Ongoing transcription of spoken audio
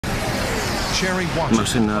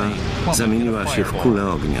Maszyna zamieniła się w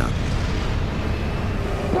kulę ognia.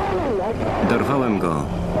 Dorwałem go.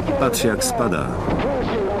 Patrz, jak spada.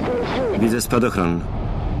 Widzę spadochron.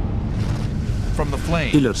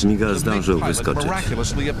 Pilot MiG'a zdążył wyskoczyć.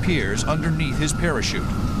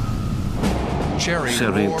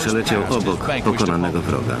 Sherry przeleciał obok pokonanego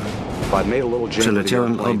wroga.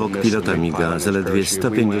 Przeleciałem obok pilota MiG'a, zaledwie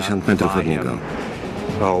 150 metrów od niego.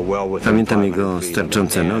 Pamiętam jego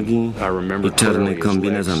sterczące nogi i czarny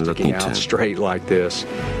kombinezon lotniczy.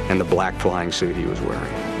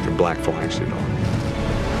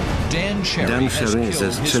 Dan Sherry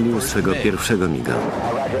zestrzelił swego pierwszego MiG'a.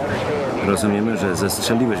 Rozumiemy, że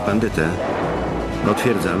zestrzeliłeś bandytę.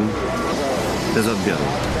 Potwierdzam. Bez odbioru.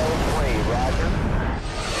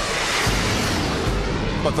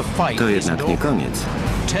 To jednak nie koniec.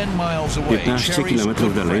 15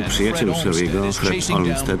 kilometrów dalej przyjaciel Sherry'ego, Fred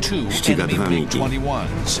Olmsted, ściga 2 MiG'i.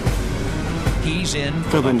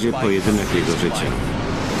 To będzie pojedynek jego życia.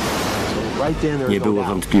 Nie było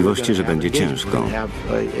wątpliwości, że będzie ciężko,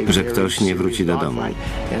 że ktoś nie wróci do domu.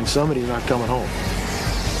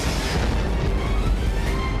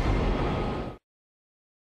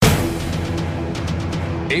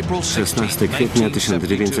 16 kwietnia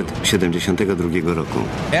 1972 roku.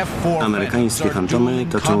 Amerykańskie fantomy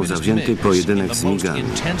toczą zawzięty pojedynek z MiG'ami.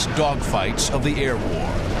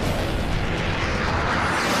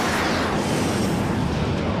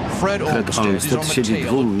 Fred Olmsted siedzi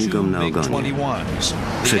 2 MiG'om na ogonie.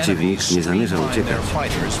 Przeciwnik nie zamierza uciekać.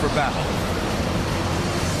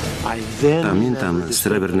 Pamiętam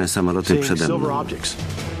srebrne samoloty przede mną.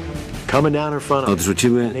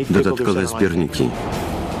 Odrzuciły dodatkowe zbiorniki.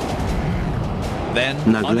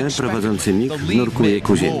 Nagle prowadzący MiG nurkuje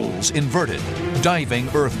ku ziemi.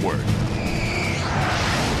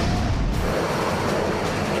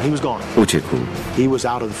 Uciekł.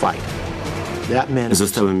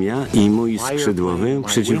 Zostałem ja i mój skrzydłowy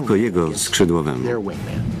przeciwko jego skrzydłowemu.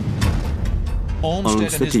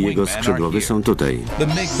 Olmsted i jego skrzydłowy są tutaj.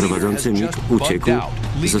 Prowadzący MiG uciekł,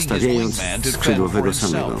 zostawiając skrzydłowego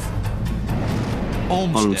samego.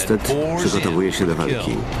 Olmsted przygotowuje się do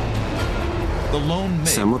walki.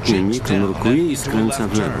 Samotny MiG nurkuje i skręca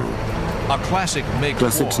w lewo.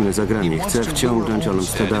 Klasyczne zagranie chce wciągnąć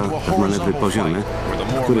Olmsteda w manewry poziome,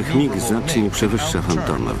 w których MiG znacznie przewyższa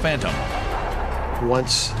fantoma.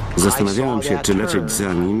 Zastanawiałem się, czy lecieć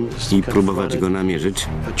za nim i próbować go namierzyć,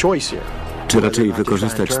 czy raczej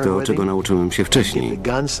wykorzystać to, czego nauczyłem się wcześniej.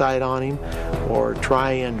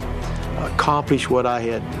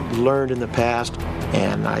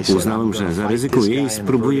 Uznałem, że zaryzykuję i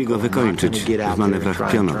spróbuję go wykończyć w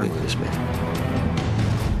manewrach pionowych.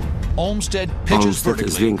 Olmsted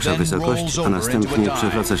zwiększa wysokość, a następnie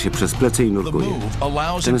przewraca się przez plecy i nurkuje.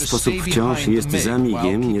 W ten sposób wciąż jest za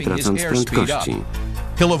MiG'iem, nie tracąc prędkości.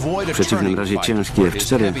 W przeciwnym razie ciężki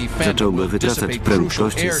F-4 zacząłby wytracać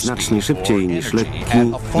prędkość znacznie szybciej niż lekki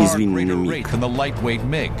i zwinny MiG.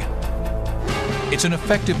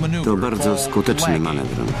 To bardzo skuteczny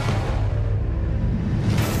manewr.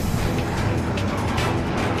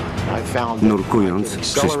 Nurkując,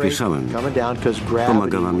 przyspieszałem.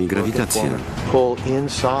 Pomagała mi grawitacja.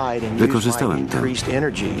 Wykorzystałem to.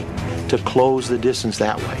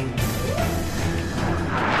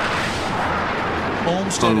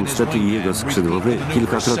 Olmsted i jego skrzydłowy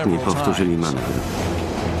kilkakrotnie powtórzyli manewr.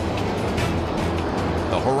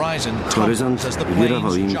 Horyzont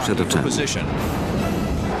wirował im przed oczami.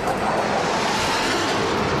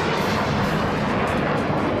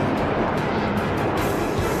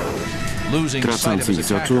 Tracąc ich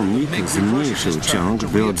z oczu, MiG zmniejszył ciąg,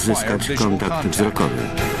 by odzyskać kontakt wzrokowy.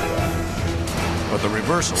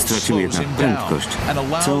 Stracił jednak prędkość,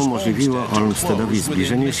 co umożliwiło Olmstedowi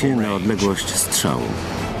zbliżenie się na odległość strzału.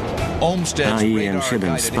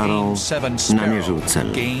 AIM-7 Sparrow namierzył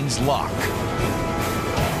cel.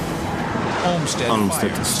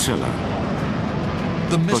 Olmsted strzela.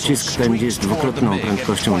 Pocisk pędzi z dwukrotną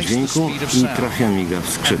prędkością dźwięku i trafia MiG'a w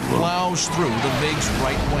skrzydło.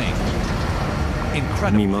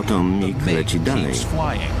 Mimo to MiG leci dalej.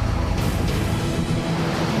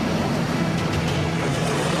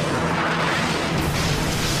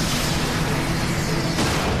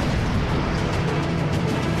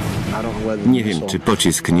 Nie wiem, czy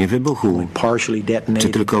pocisk nie wybuchł, czy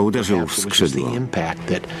tylko uderzył w skrzydło. Tak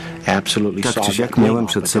czy siak miałem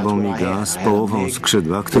przed sobą MiG'a z połową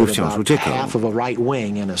skrzydła, który wciąż uciekał.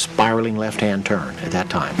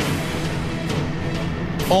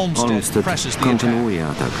 Olmsted kontynuuje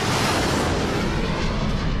atak.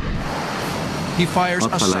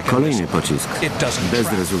 Odpala kolejny pocisk,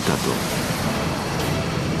 bez rezultatu.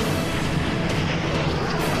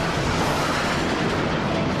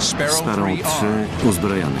 Z parą 3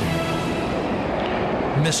 uzbrojony.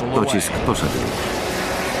 Pocisk poszedł.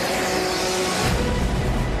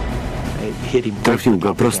 Trafił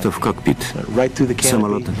go prosto w kokpit.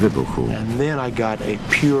 Samolot wybuchł.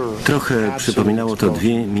 Trochę przypominało to 2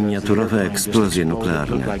 miniaturowe eksplozje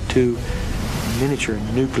nuklearne.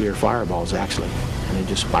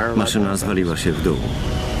 Maszyna zwaliła się w dół.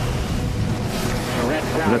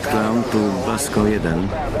 Red Clown, tu Basco 1.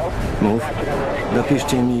 Mów,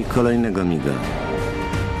 dopiszcie mi kolejnego MiG'a.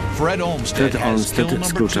 Fred Olmsted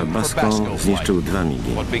z klucza Basco zniszczył 2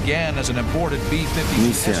 MiG'i.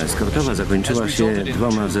 Misja eskortowa zakończyła się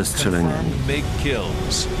 2 zestrzeleniami.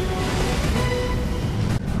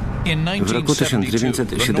 W roku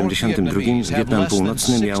 1972 Wietnam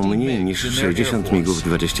Północny miał mniej niż 60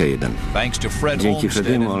 MiGów-21. Dzięki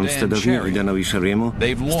Frediemu Olmstedowi i Danowi Sherry'emu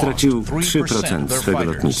stracił 3% swego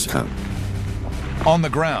lotnictwa.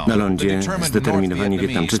 Na lądzie zdeterminowani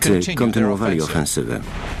Wietnamczycy kontynuowali ofensywę.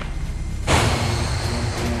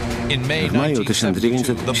 W maju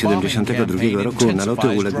 1972 roku naloty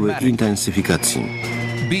uległy intensyfikacji.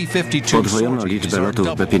 Podwojono liczbę lotów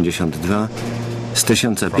B-52 z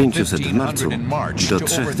 1500 w marcu do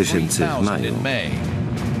 3000 w maju.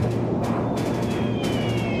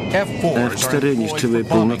 F-4 niszczyły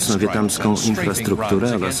północno-wietnamską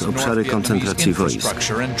infrastrukturę oraz obszary koncentracji wojsk.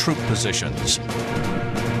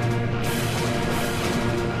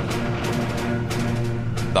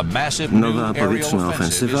 Nowa powietrzna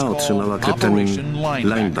ofensywa otrzymała kryptonim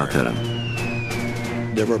Linebacker.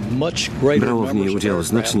 Brało w niej udział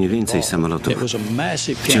znacznie więcej samolotów.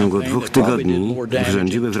 W ciągu 2 tygodni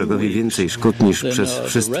wyrządziły wrogowi więcej szkód niż przez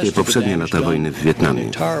wszystkie poprzednie lata wojny w Wietnamie.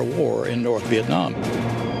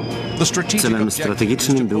 Celem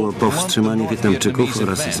strategicznym było powstrzymanie Wietnamczyków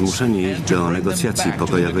oraz zmuszenie ich do negocjacji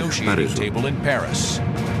pokojowych w Paryżu.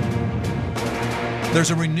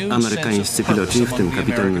 Amerykańscy piloci, w tym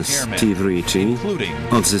kapitan Steve Ritchie,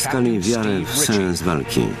 odzyskali wiarę w sens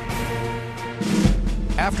walki.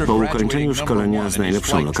 Po ukończeniu szkolenia z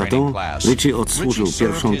najlepszą lokatą, Ritchie odsłużył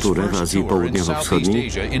pierwszą turę w Azji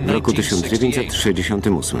Południowo-Wschodniej w roku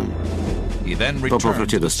 1968. Po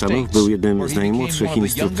powrocie do Stanów był jednym z najmłodszych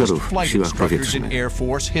instruktorów w siłach powietrznych.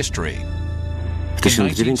 W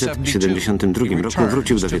 1972 roku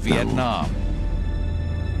wrócił do Wietnamu.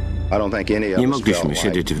 Nie mogliśmy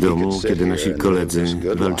siedzieć w domu, kiedy nasi koledzy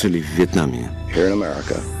walczyli w Wietnamie.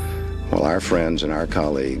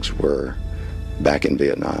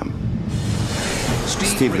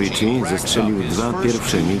 Steve Ritchie zestrzelił 2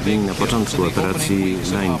 pierwsze MiG'i na początku operacji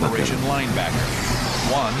Linebacker.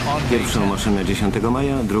 Pierwszą maszynę 10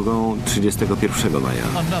 maja, drugą 31 maja.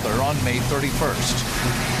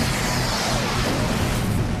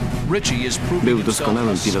 Był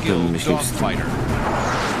doskonałym pilotem myśliwskim.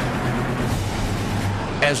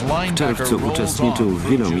 W czerwcu uczestniczył w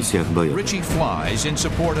wielu misjach bojowych.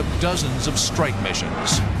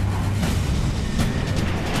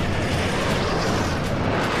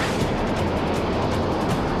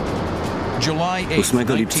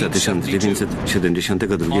 Ósmego lipca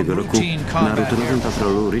 1972 roku na rutynowym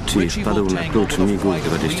patrolu Ritchie wpadł na klucz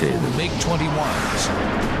MiG-21.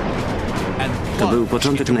 To był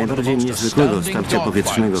początek najbardziej niezwykłego starcia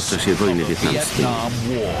powietrznego w czasie wojny wietnamskiej.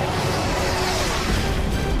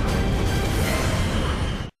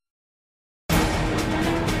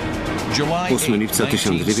 8 lipca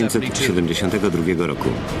 1972 roku.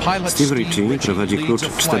 Steve Ritchie prowadzi klucz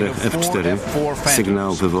 4 F-4,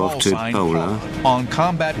 sygnał wywoławczy Paula,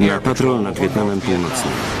 na patrol nad Wietnamem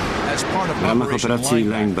Północnym. W ramach operacji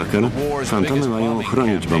Linebacker Fantomy mają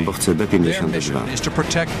chronić bombowce B-52.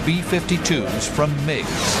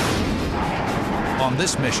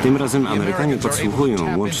 Tym razem Amerykanie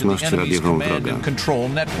podsłuchują łączność radiową wroga.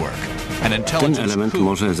 Ten element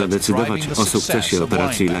może zadecydować o sukcesie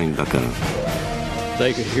operacji Linebacker.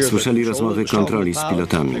 Słyszeli rozmowy kontroli z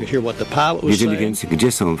pilotami. Wiedzieli więc,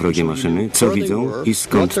 gdzie są wrogie maszyny, co widzą i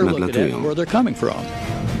skąd nadlatują.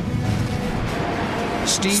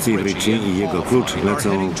 Steve Ritchie i jego klucz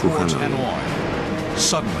lecą ku Hanoi.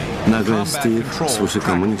 Nagle Steve słyszy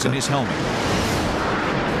komunikat.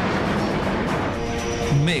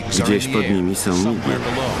 Gdzieś pod nimi są MiG'i.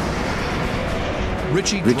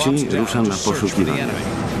 Ritchie rusza na poszukiwania.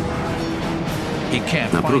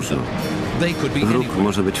 Na próżno. Wróg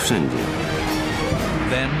może być wszędzie.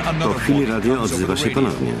 Po chwili radio odzywa się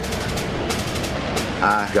ponownie.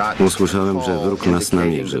 Usłyszałem, że wróg nas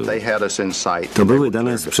namierzył. To były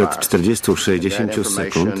dane sprzed 40-60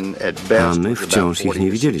 sekund, a my wciąż ich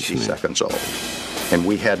nie widzieliśmy.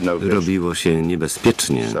 Robiło się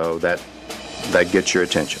niebezpiecznie.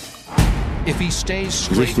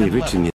 Jeśli Ritchie nie